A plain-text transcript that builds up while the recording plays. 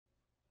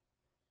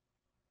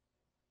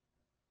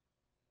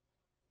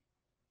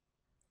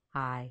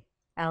Hi,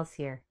 Alice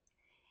here.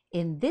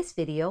 In this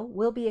video,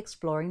 we'll be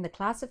exploring the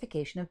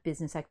classification of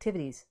business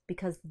activities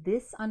because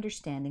this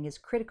understanding is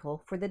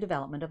critical for the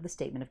development of the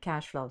statement of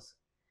cash flows.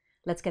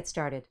 Let's get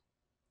started.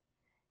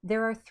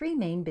 There are three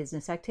main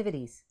business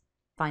activities: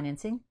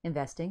 financing,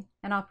 investing,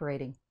 and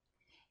operating.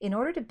 In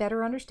order to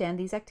better understand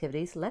these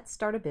activities, let's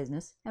start a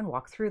business and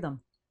walk through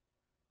them.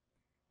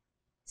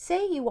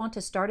 Say you want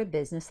to start a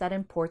business that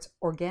imports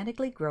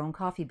organically grown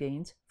coffee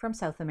beans from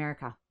South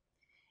America.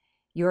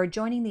 You are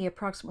joining the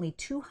approximately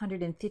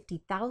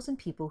 250,000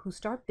 people who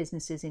start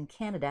businesses in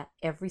Canada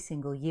every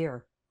single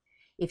year.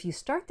 If you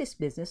start this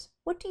business,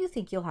 what do you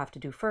think you'll have to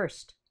do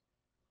first?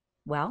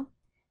 Well,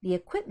 the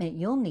equipment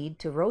you'll need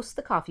to roast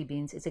the coffee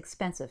beans is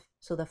expensive,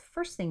 so the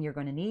first thing you're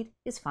going to need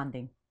is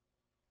funding.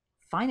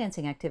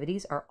 Financing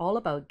activities are all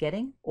about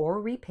getting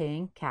or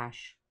repaying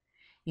cash.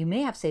 You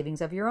may have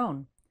savings of your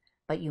own,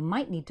 but you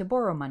might need to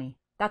borrow money.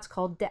 That's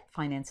called debt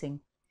financing.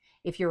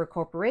 If you're a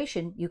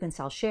corporation, you can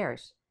sell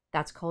shares.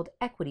 That's called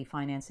equity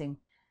financing.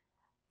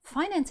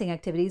 Financing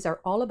activities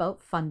are all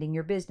about funding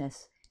your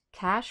business,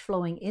 cash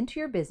flowing into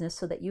your business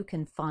so that you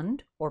can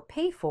fund or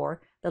pay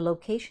for the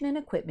location and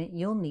equipment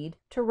you'll need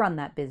to run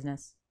that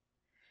business.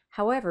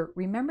 However,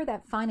 remember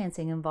that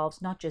financing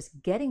involves not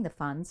just getting the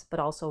funds, but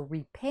also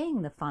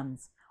repaying the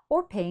funds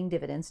or paying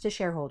dividends to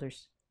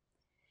shareholders.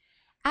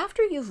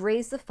 After you've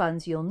raised the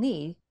funds you'll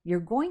need, you're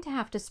going to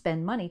have to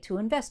spend money to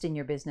invest in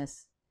your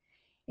business.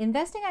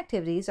 Investing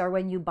activities are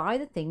when you buy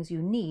the things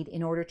you need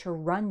in order to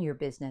run your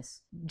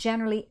business,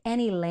 generally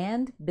any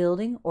land,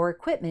 building, or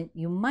equipment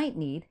you might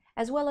need,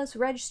 as well as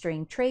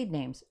registering trade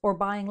names or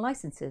buying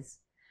licenses.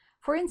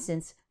 For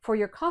instance, for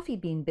your coffee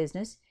bean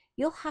business,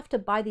 you'll have to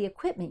buy the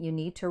equipment you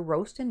need to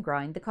roast and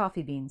grind the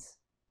coffee beans.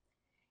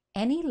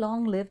 Any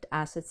long-lived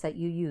assets that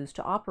you use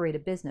to operate a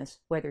business,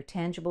 whether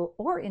tangible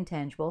or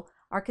intangible,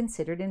 are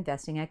considered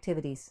investing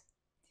activities.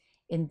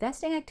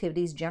 Investing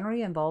activities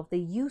generally involve the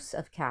use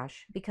of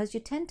cash because you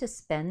tend to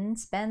spend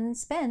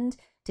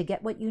to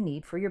get what you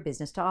need for your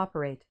business to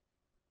operate.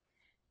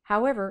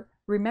 However,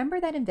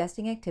 remember that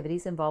investing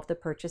activities involve the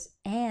purchase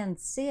and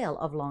sale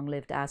of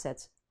long-lived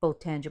assets, both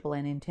tangible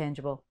and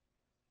intangible.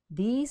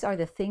 These are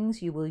the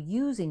things you will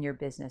use in your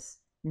business,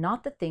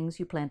 not the things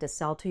you plan to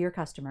sell to your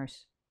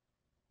customers.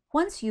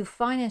 Once you've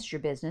financed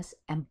your business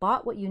and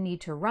bought what you need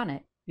to run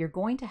it, you're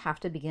going to have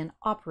to begin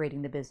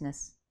operating the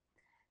business.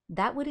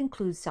 That would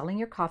include selling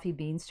your coffee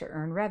beans to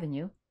earn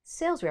revenue,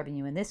 sales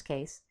revenue in this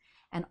case,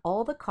 and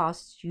all the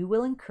costs you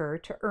will incur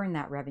to earn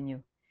that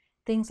revenue.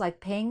 Things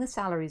like paying the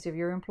salaries of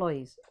your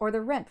employees or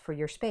the rent for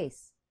your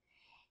space.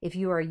 If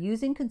you are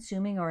using,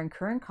 consuming, or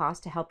incurring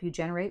costs to help you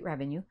generate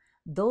revenue,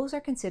 those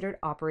are considered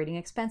operating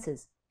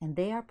expenses, and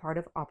they are part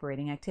of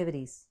operating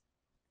activities.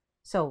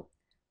 So,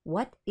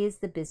 what is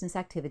the business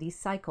activities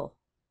cycle?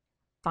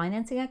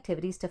 Financing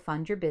activities to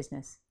fund your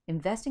business,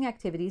 investing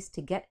activities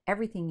to get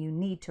everything you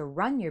need to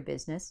run your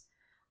business,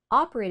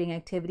 operating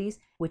activities,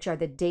 which are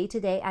the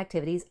day-to-day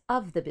activities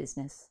of the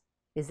business.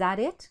 Is that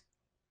it?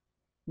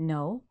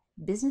 No,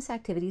 business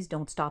activities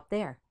don't stop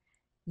there.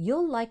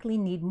 You'll likely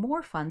need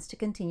more funds to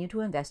continue to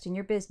invest in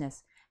your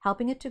business,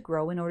 helping it to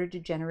grow in order to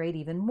generate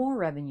even more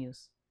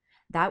revenues.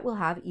 That will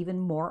have even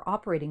more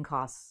operating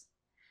costs.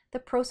 The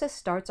process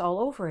starts all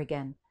over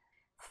again.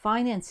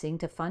 Financing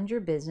to fund your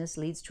business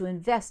leads to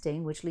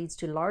investing, which leads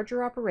to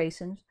larger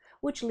operations,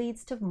 which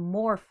leads to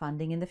more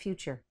funding in the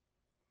future.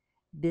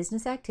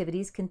 Business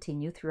activities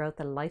continue throughout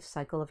the life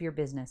cycle of your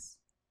business.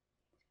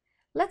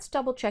 Let's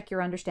double check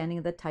your understanding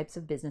of the types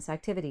of business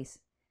activities.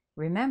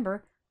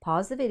 Remember,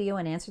 pause the video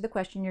and answer the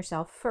question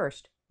yourself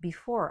first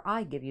before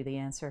I give you the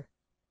answer.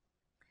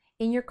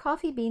 In your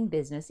coffee bean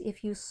business,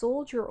 if you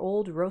sold your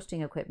old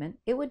roasting equipment,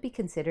 it would be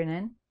considered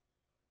an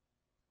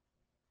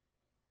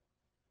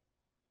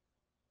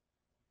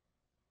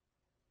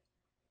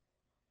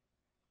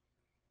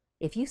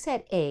If you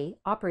said A,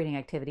 operating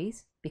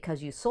activities,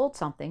 because you sold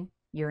something,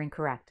 you're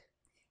incorrect.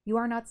 You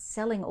are not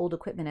selling old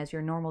equipment as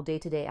your normal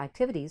day-to-day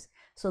activities,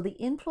 so the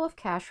inflow of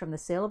cash from the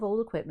sale of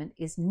old equipment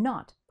is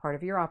not part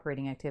of your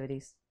operating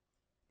activities.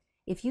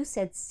 If you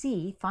said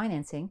C,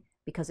 financing,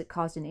 because it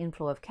caused an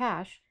inflow of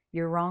cash,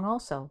 you're wrong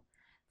also.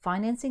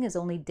 Financing is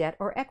only debt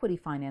or equity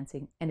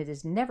financing, and it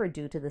is never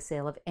due to the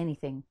sale of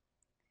anything.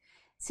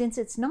 Since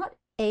it's not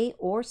A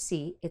or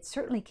C, it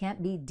certainly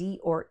can't be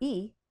D or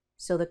E,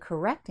 so the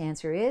correct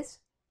answer is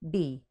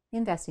B,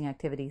 investing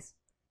activities.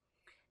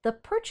 The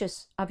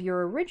purchase of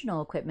your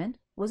original equipment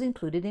was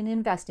included in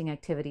investing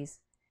activities.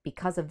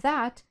 Because of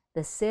that,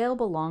 the sale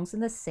belongs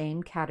in the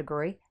same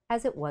category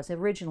as it was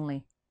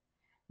originally.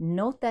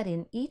 Note that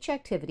in each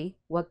activity,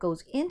 what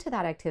goes into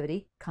that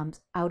activity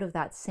comes out of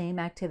that same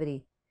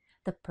activity.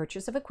 The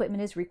purchase of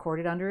equipment is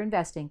recorded under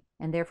investing,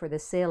 and therefore the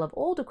sale of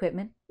old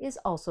equipment is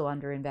also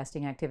under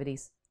investing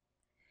activities.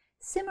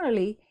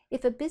 Similarly,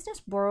 if a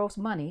business borrows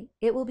money,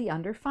 it will be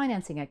under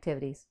financing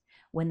activities.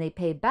 When they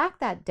pay back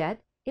that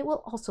debt, it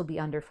will also be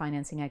under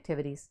financing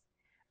activities.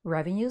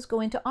 Revenues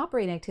go into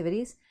operating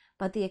activities,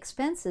 but the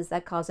expenses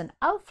that cause an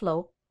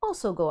outflow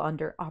also go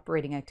under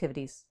operating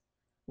activities.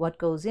 What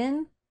goes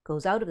in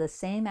goes out of the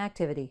same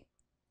activity.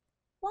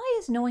 Why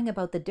is knowing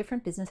about the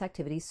different business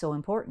activities so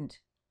important?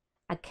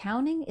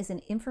 Accounting is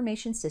an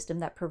information system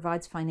that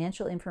provides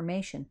financial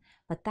information,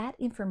 but that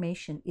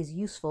information is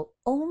useful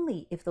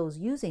only if those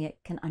using it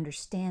can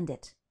understand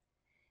it.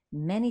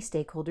 Many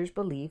stakeholders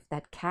believe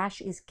that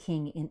cash is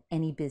king in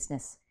any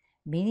business,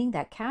 meaning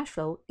that cash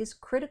flow is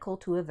critical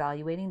to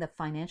evaluating the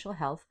financial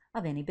health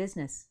of any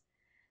business.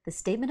 The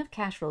statement of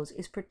cash flows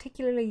is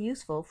particularly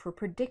useful for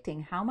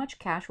predicting how much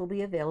cash will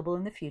be available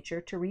in the future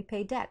to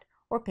repay debt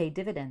or pay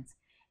dividends,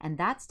 and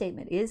that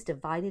statement is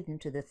divided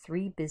into the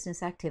 3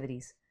 business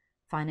activities: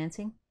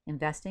 financing,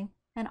 investing,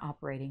 and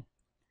operating.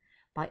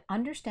 By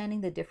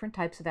understanding the different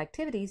types of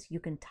activities, you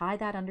can tie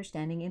that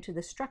understanding into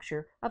the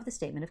structure of the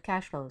statement of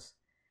cash flows,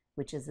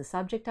 which is the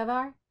subject of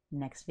our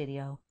next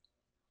video.